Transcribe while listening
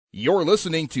You're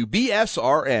listening to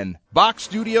BSRN, Box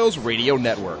Studios Radio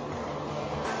Network.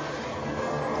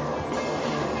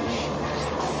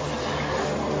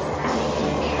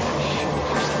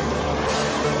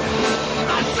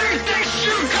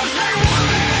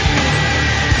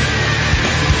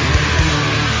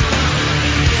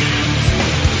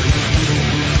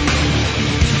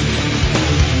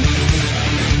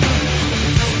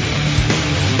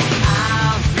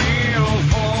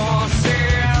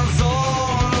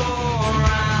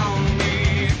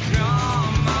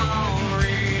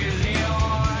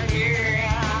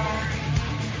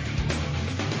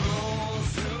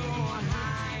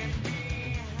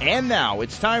 And now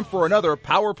it's time for another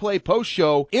Power Play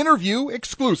post-show interview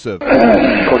exclusive.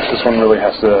 Coach, this one really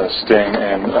has to sting,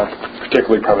 and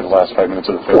particularly probably the last 5 minutes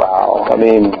of the fifth. Wow. I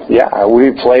mean, yeah,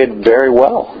 we played very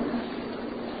well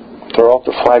throughout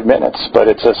the 5 minutes, but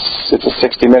it's a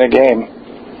 60-minute game.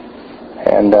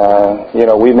 And,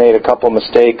 we made a couple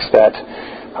mistakes that,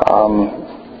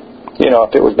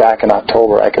 if it was back in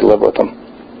October, I could live with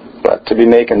them. But to be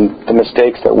making the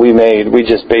mistakes that we made, we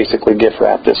just basically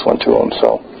gift-wrapped this one to them,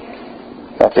 so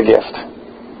that's a gift.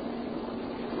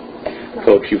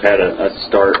 Coach, you've had a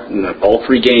start in all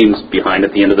three games behind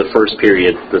at the end of the first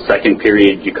period. The second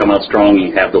period, you come out strong,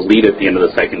 you have the lead at the end of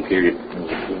the second period.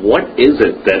 What is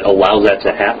it that allows that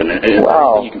to happen?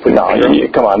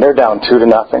 Come on, they're down 2-0.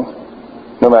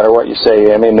 No matter what you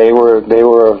say, I mean, they were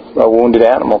a wounded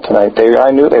animal tonight. I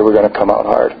knew they were going to come out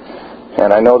hard. And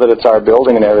I know that it's our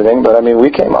building and everything, but I mean, we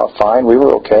came out fine. We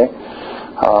were okay.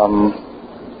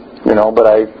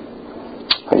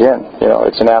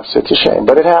 It's a shame.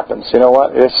 But it happens. You know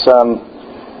what?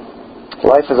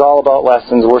 Life is all about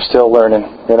lessons. We're still learning.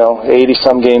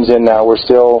 80-some games in now, we're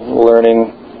still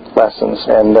learning lessons.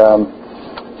 And,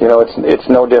 it's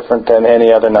no different than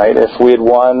any other night. If we had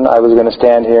won, I was going to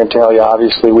stand here and tell you,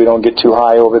 obviously, we don't get too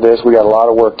high over this. We got a lot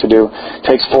of work to do. It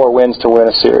takes 4 wins to win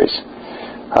a series.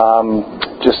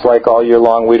 Just like all year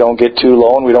long, we don't get too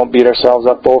low and we don't beat ourselves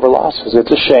up over losses.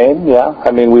 It's a shame, yeah. I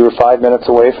mean, we were 5 minutes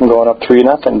away from going up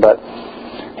 3-0, but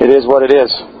it is what it is.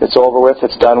 It's over with,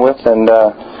 it's done with, and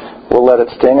we'll let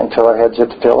it sting until our heads hit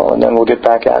the pillow, and then we'll get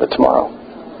back at it tomorrow.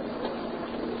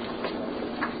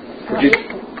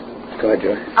 Go ahead,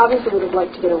 Joey. Obviously, we would have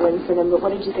liked to get a win for them, but what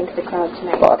did you think of the crowd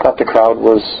tonight? Well, I thought the crowd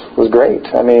was great.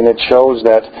 I mean, it shows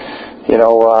that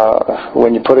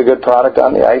when you put a good product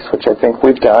on the ice, which I think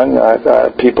we've done,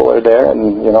 people are there,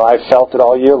 and, I've felt it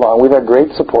all year long. We've had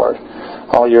great support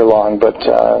all year long, but,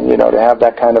 to have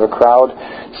that kind of a crowd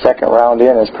second round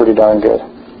in is pretty darn good.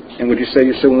 And would you say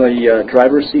you're still in the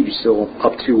driver's seat? You're still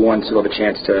up 2-1, still have a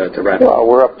chance to wrap it up? Well,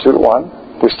 we're up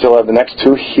 2-1. We still have the next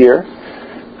 2 here.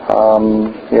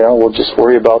 We'll just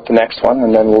worry about the next one,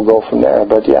 and then we'll go from there.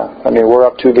 But, yeah, I mean, we're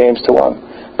up 2-1.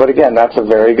 But again, that's a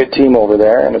very good team over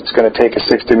there, and it's going to take a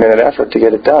 60-minute effort to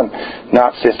get it done,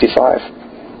 not 55.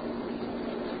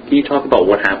 Can you talk about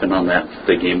what happened on the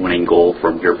game-winning goal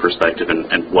from your perspective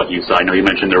and what you saw? I know you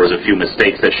mentioned there was a few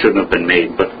mistakes that shouldn't have been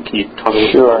made, but can you talk a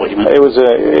little bit about what you meant? It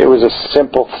was a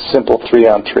simple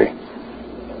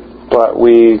 3-on-3, but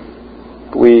we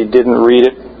didn't read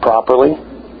it properly,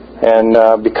 and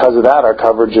because of that, our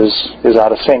coverage is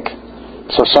out of sync.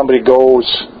 So somebody goes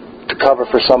to cover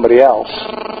for somebody else,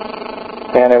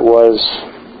 and it was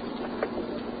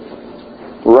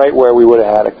right where we would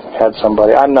have had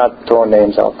somebody. I'm not throwing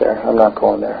names out there. I'm not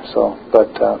going there.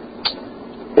 But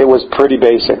it was pretty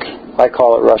basic. I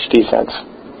call it rush defense.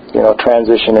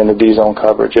 Transition into D-zone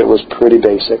coverage. It was pretty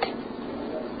basic,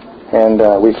 and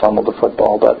we fumbled the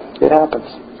football. But it happens.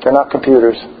 They're not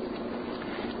computers.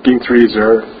 Game threes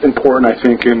are important, I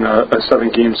think, in a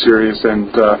 7-game series. And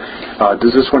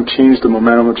does this one change the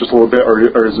momentum just a little bit, or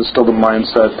is it still the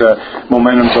mindset that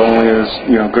momentum's only as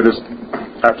good as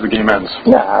after the game ends?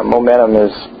 Yeah, momentum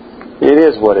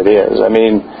is what it is. I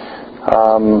mean,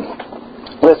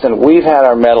 listen, we've had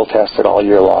our mettle tested all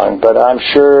year long, but I'm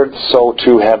sure so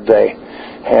too have they.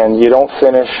 And you don't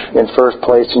finish in first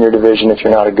place in your division if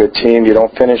you're not a good team. You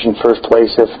don't finish in first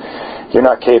place if you're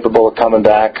not capable of coming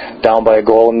back down by a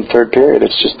goal in the third period.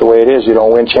 It's just the way it is. You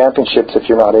don't win championships if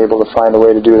you're not able to find a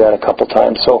way to do that a couple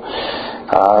times. So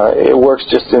it works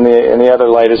just in the other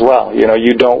light as well. You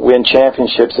don't win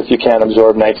championships if you can't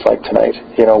absorb nights like tonight.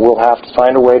 We'll have to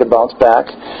find a way to bounce back.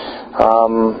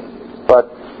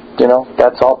 But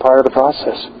that's all part of the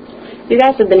process. You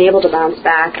guys have been able to bounce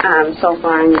back so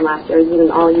far in the last year,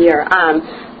 even all year.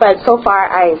 But so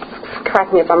far,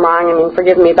 correct me if I'm wrong,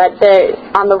 forgive me, but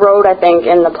on the road, I think,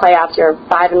 in the playoffs, you're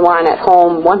 5-1 at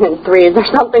home, 1-3. Is there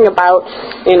something about,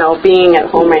 being at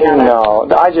home right now? No,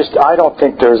 I don't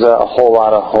think there's a whole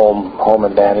lot of home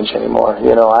advantage anymore.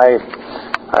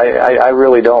 I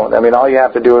really don't. I mean, all you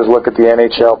have to do is look at the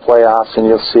NHL playoffs and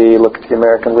you'll see, look at the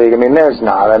American League. I mean, there's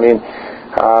not. I mean,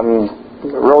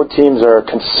 road teams are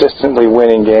consistently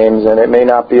winning games, and it may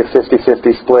not be a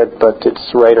 50-50 split, but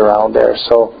it's right around there.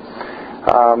 So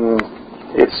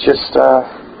it's just,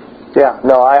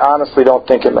 I honestly don't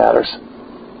think it matters.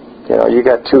 You know, you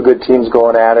got two good teams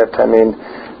going at it. I mean,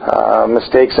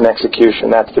 mistakes and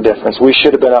execution, that's the difference. We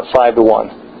should have been up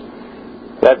 5-1.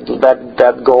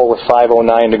 That goal with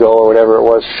 5:09 to go or whatever it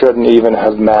was shouldn't even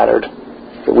have mattered.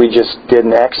 We just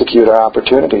didn't execute our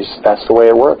opportunities. That's the way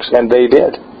it works, and they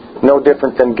did. No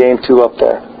different than Game 2 up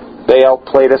there. They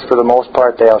outplayed us for the most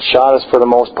part. They outshot us for the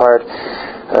most part.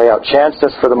 They outchanced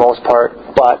us for the most part,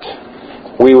 but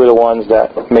we were the ones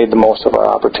that made the most of our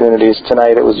opportunities.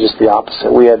 Tonight it was just the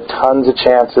opposite. We had tons of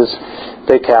chances.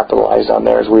 They capitalized on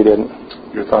theirs. We didn't.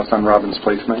 Your thoughts on Robin's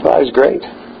placement? Well, he was great.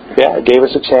 Yeah, it gave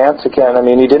us a chance again. I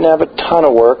mean, he didn't have a ton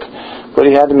of work, but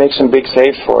he had to make some big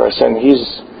saves for us, and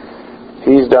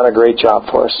he's done a great job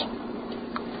for us.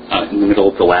 In the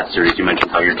middle of the last series, you mentioned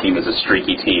how your team is a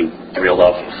streaky team. You reeled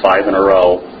off 5 in a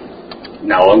row.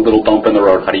 Now a little bump in the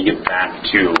road. How do you get back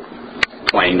to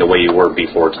playing the way you were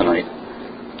before tonight?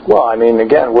 Well, I mean,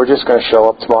 again, we're just going to show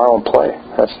up tomorrow and play.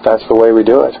 That's the way we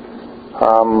do it.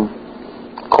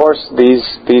 Of course, these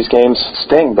games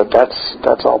sting, but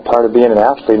that's all part of being an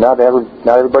athlete. Not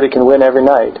everybody can win every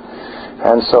night,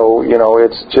 and so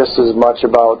it's just as much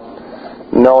about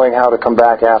knowing how to come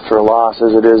back after a loss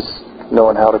as it is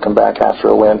knowing how to come back after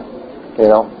a win.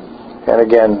 And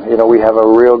again, we have a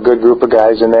real good group of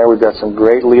guys in there. We've got some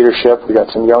great leadership. We've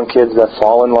got some young kids that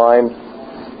fall in line.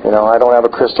 I don't have a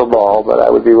crystal ball, but I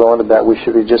would be willing to bet we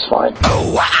should be just fine.